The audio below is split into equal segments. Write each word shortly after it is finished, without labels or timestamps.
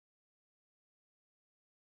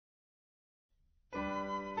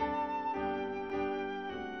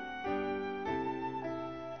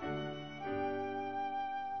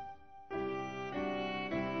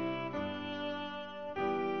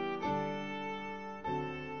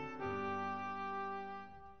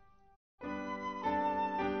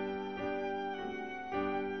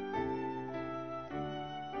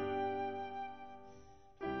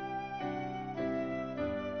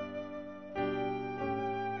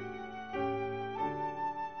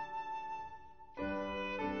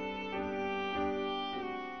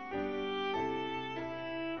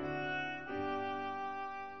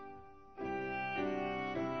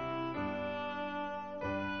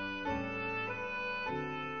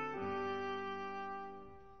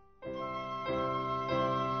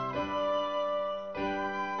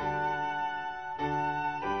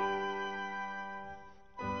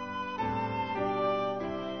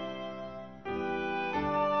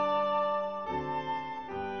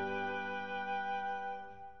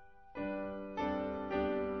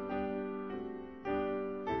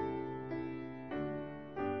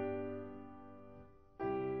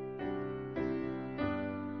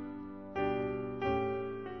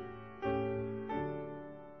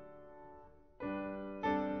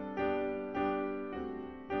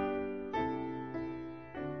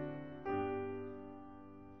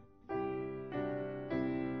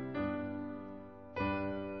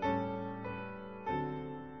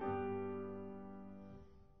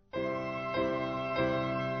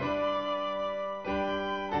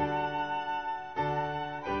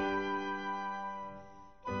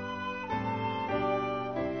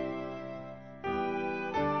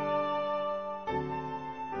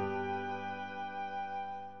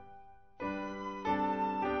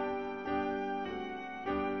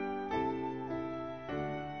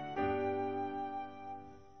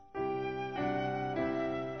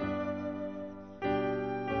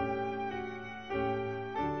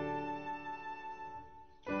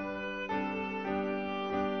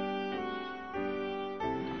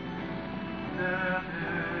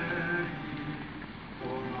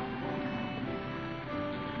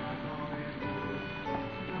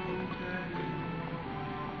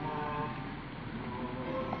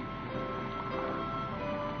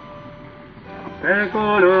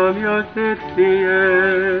Speculum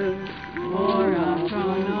Justitiae, ora pro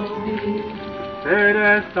nobis,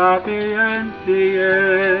 Sede Sapientiae,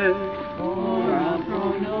 ora pro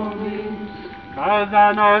nobis, Causa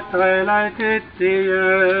Nostrae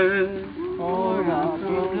Laetitiae, ora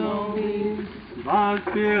pro nobis, Val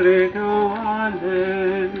Spirituale,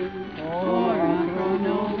 ora pro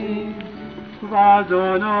nobis, Vas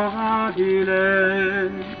Honorabile,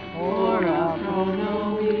 ora pro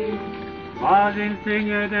nobis, Vas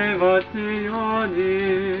Insigne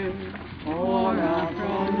Devotionis, ora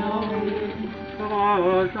pro nobis,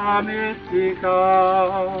 Rosa Mystica,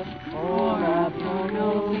 ora pro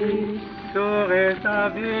nobis, Turresa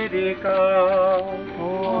Vidica,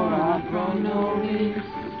 ora pro nobis,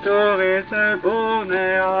 Turresa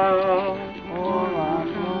Burnea, ora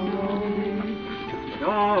pro nobis,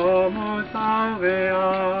 Domus Aurea,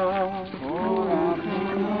 ora pro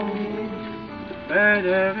nobis,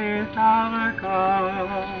 Federis Arca,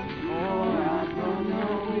 ora pro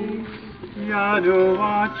nobis,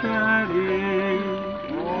 Ianua Celi,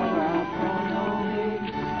 ora pro nobis,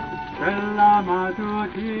 Stella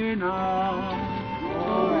Matutina,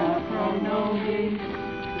 ora pro nobis,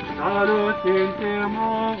 Salus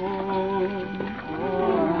Intimorum,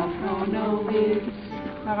 ora pro nobis,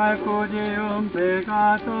 Refugium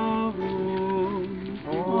Peccatorum,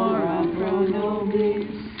 ora pro nobis,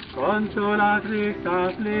 Consolatrix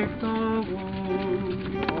Afflictorum,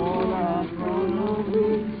 ora pro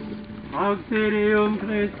nobis, Auxilium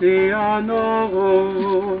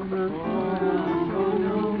Christianorum, ora pro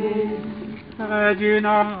nobis,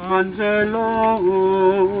 Regina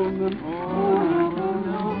Angelorum, ora pro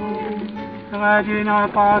nobis, Regina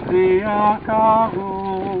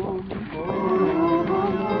Patriarcharum, ora pro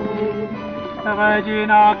nobis,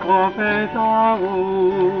 Regina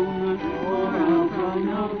Prophetorum, ora pro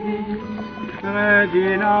nobis,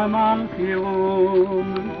 Regina Martyrum,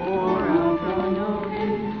 ora pro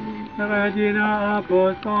nobis, Regina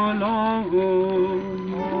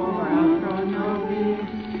Apostolorum, ora pro nobis,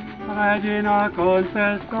 Regina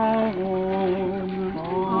Confessorum,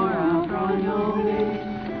 ora pro nobis,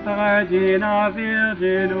 Regina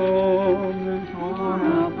Virginum,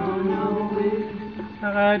 ora pro nobis,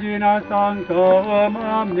 Regina Sanctorum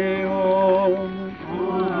Omnium,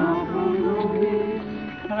 ora pro nobis,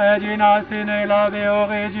 Regina sine labe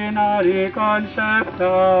originali concepta,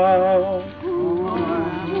 ora pro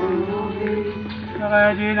nobis,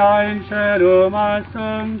 Regina in celum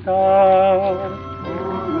assumpta, ora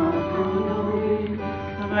pro nobis,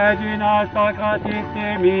 Regina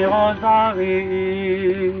Sacratissimi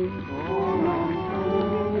Rosarii, ora pro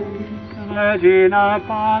nobis, Regina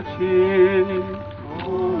Pacis,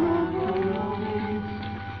 ora pro nobis,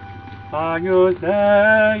 Agnus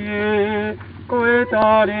Dei, qui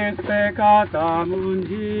tollis peccata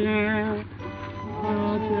mundi,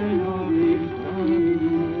 pace nobis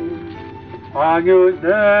Domine, Agnus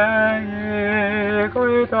Dei,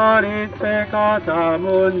 qui tollis peccata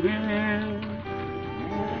mundi,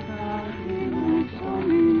 Pacimus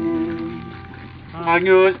Domine,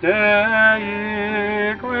 Agnus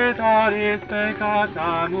Dei, qui tollis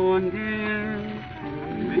peccata mundi,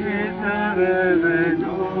 miserere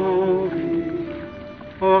nobis,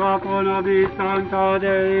 ora pro nobis Sancta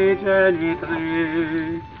Dei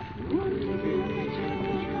Genitrix,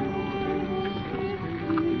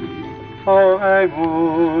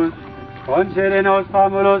 Oremus, concede nos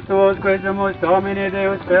famulus tuos quesumus Domine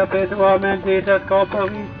Deus perpetuamente et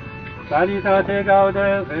corporis, sanitate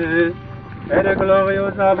gauderis, et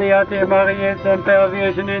gloriosa Beate Mariae semper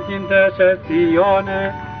Virginis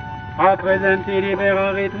intercessione, a presenti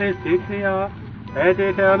liberari tristitia, et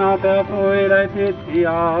eterna perpui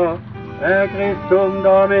laetitia, per Christum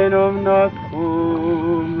Dominum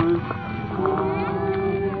nostrum.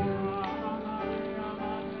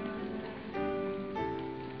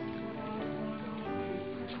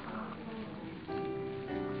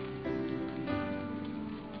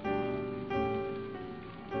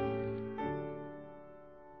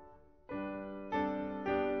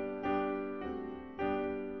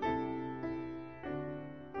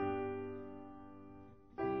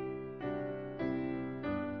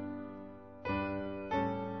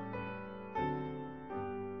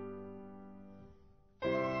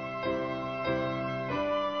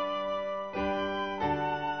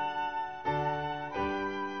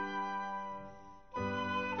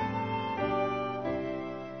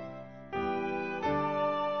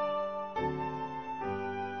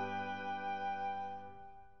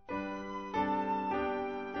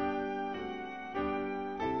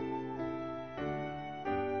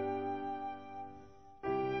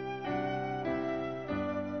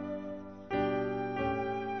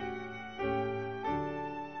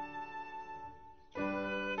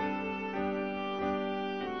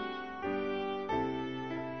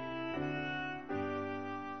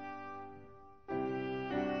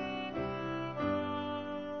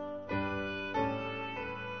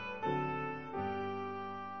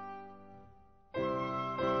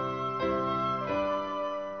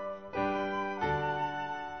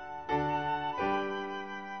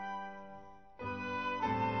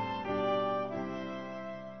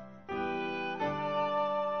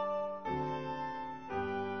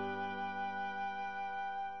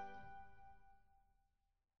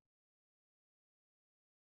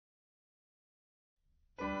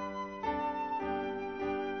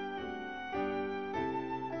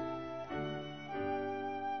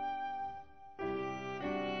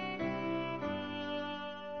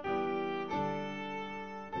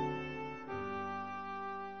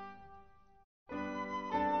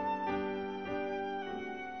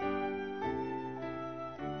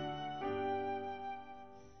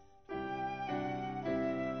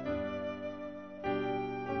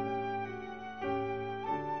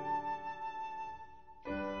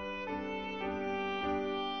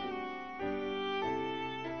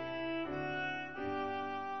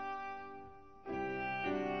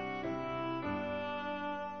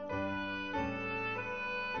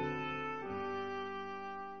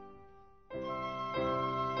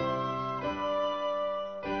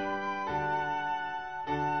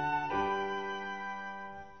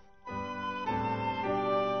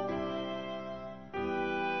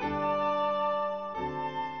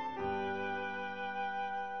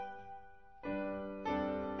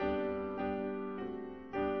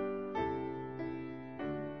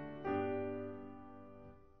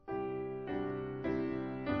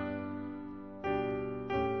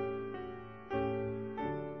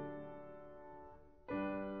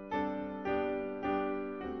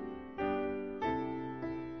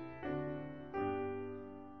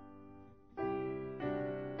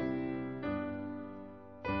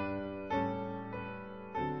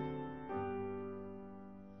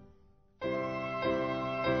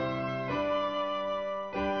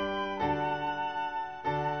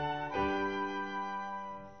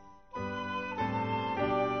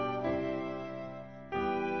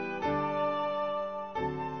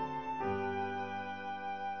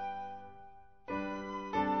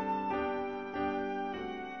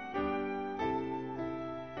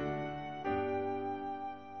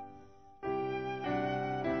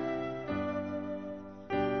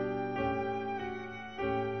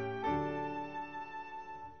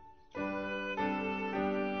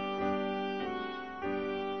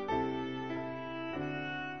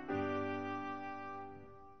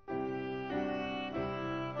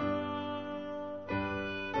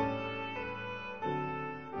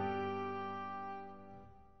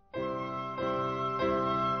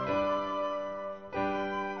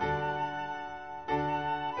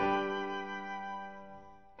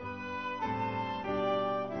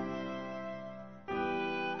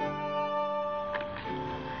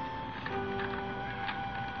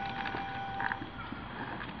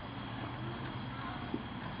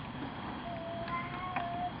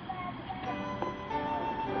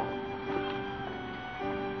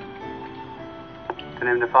 In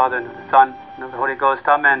the name of the Father, and of the Son, and of the Holy Ghost.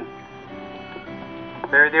 Amen.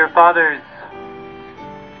 Very dear fathers,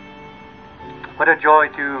 what a joy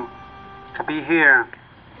to be here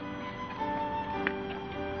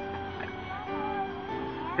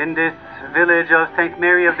in this village of St.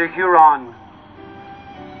 Mary of the Huron,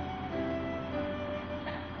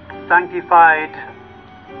 sanctified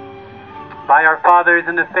by our fathers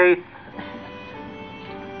in the faith.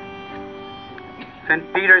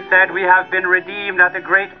 St. Peter said, we have been redeemed at a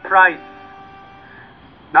great price,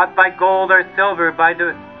 not by gold or silver, by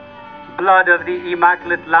the blood of the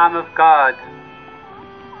immaculate Lamb of God.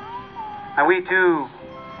 And we too,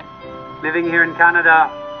 living here in Canada,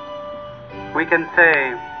 we can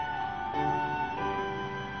say,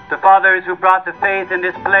 the fathers who brought the faith in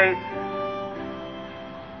this place,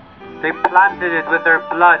 they planted it with their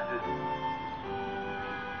blood.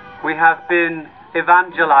 We have been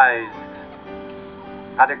evangelized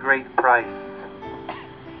at a great price.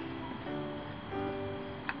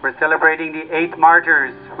 We're celebrating the 8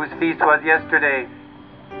 martyrs whose feast was yesterday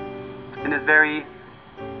in this very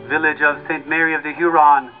village of St. Mary of the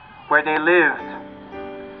Huron where they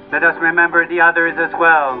lived. Let us remember the others as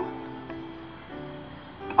well.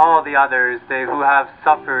 All the others, they who have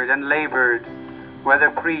suffered and labored,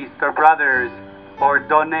 whether priests or brothers or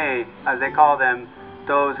donnés, as they call them,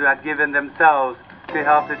 those who had given themselves to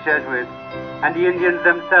help the Jesuits, and the Indians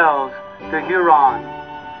themselves, the Huron,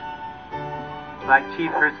 like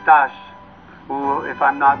Chief Herstache, who, if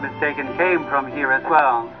I'm not mistaken, came from here as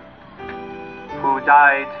well, who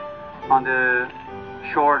died on the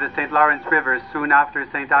shore of the St. Lawrence River soon after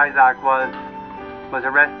St. Isaac was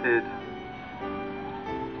arrested.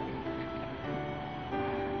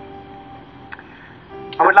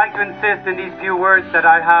 I would like to insist in these few words that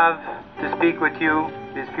I have to speak with you,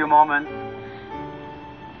 these few moments.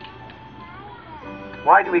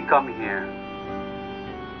 Why do we come here?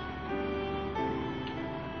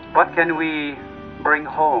 What can we bring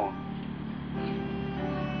home?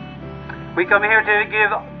 We come here to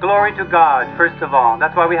give glory to God, first of all.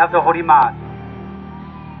 That's why we have the Holy Mass.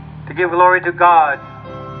 To give glory to God.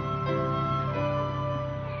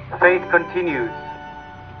 Faith continues.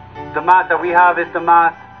 The Mass that we have is the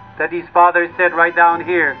Mass that these fathers said right down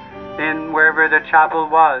here in wherever the chapel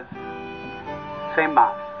was. Same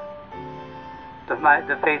Mass.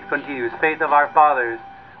 The faith continues. Faith of our fathers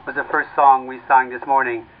was the first song we sang this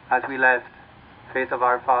morning as we left. Faith of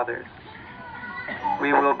our fathers.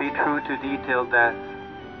 We will be true to detailed death.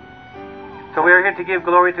 So we are here to give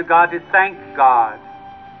glory to God, to thank God.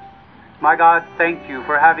 My God, thank you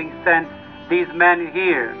for having sent these men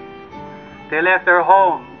here. They left their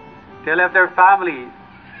homes. They left their families.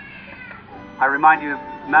 I remind you of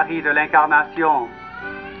Marie de l'Incarnation.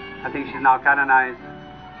 I think she's now canonized.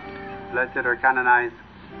 Blessed or canonized.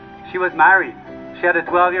 She was married. She had a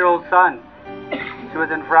 12-year-old son. She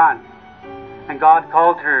was in France. And God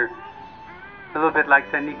called her a little bit like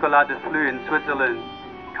Saint Nicolas de Fleu in Switzerland,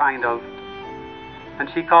 kind of. And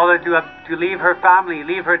she called her to leave her family,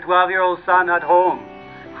 leave her 12-year-old son at home,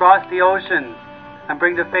 cross the ocean, and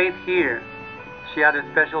bring the faith here. She had a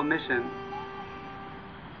special mission.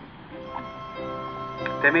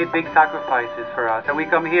 They made big sacrifices for us. And we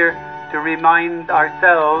come here to remind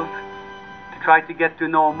ourselves, to try to get to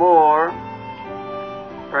know more.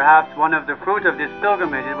 Perhaps one of the fruit of this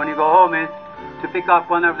pilgrimage, when you go home, is to pick up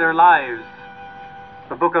one of their lives.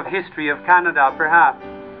 A book of history of Canada, perhaps.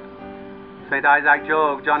 St. Isaac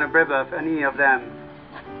Jogues, John of Brebeuf, any of them.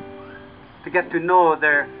 To get to know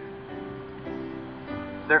their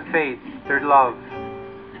faith, their love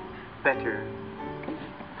better.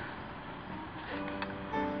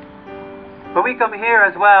 But we come here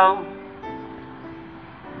as well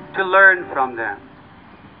to learn from them.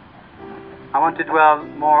 I want to dwell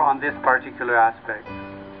more on this particular aspect.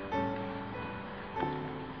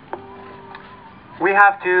 We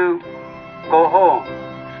have to go home,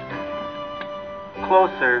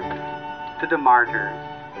 closer to the martyrs.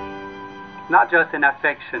 Not just in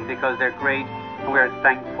affection, because they're great and we are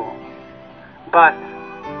thankful. But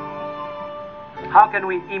how can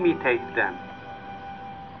we imitate them?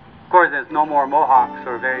 Of course, there's no more Mohawks,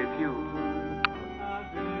 or very few.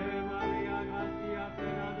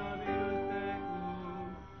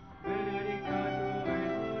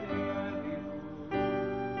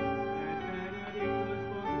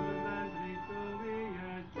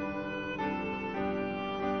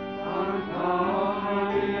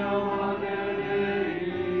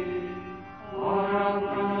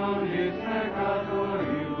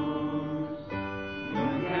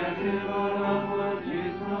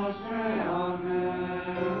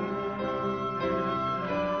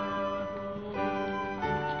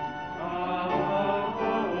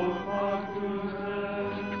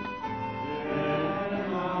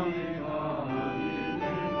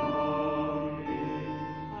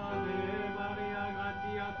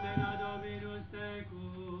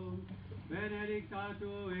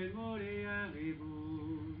 Moria Ribu.